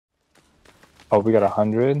Oh, we got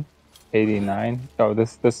 189. Oh,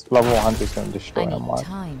 this level 100 is gonna destroy I him. need Watch.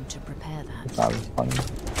 time to prepare It's that. not as funny.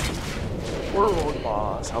 World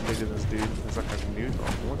boss. How big is this dude? It's like a new.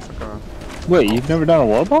 Looks like a. Wait, you've never done a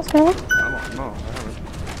world boss, man? I don't know. I haven't.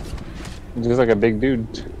 He's just like a big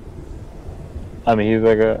dude. I mean, he's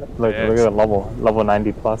like a look at the level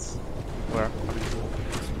 90 plus. Where?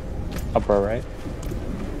 Upper right.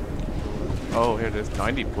 Oh, here it is.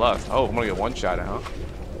 90 plus. Oh, I'm gonna get one shot at, huh?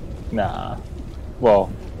 Nah. Well,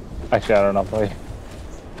 actually, I don't know.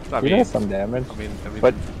 Probably. He does some damage. I mean,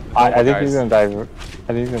 but I think he's gonna die. I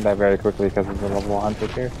think he's gonna die very quickly because he's a level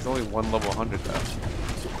 100 here. There's only one level 100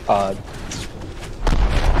 though.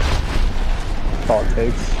 That's all it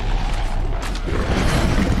takes.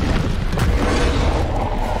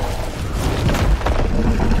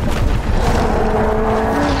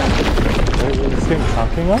 Wait, is this thing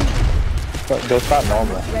chunking up? That's not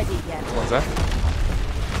normal. What's that?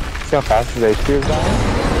 See how fast his HP is down?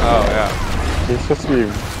 Oh, yeah. He's supposed to be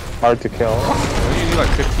hard to kill. Don't you need like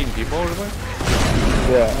 15 people or something?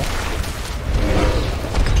 Yeah.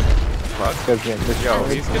 What? Yo,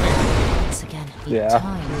 he's getting... Once again, Yeah.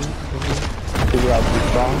 Figure out too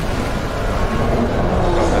strong.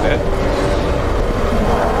 Oh, is that it?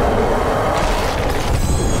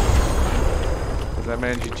 Is that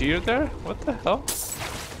man GG'd there? What the hell?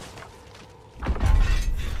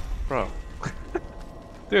 Bro.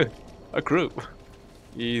 Dude, a group.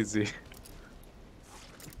 Easy.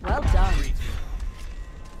 Well done.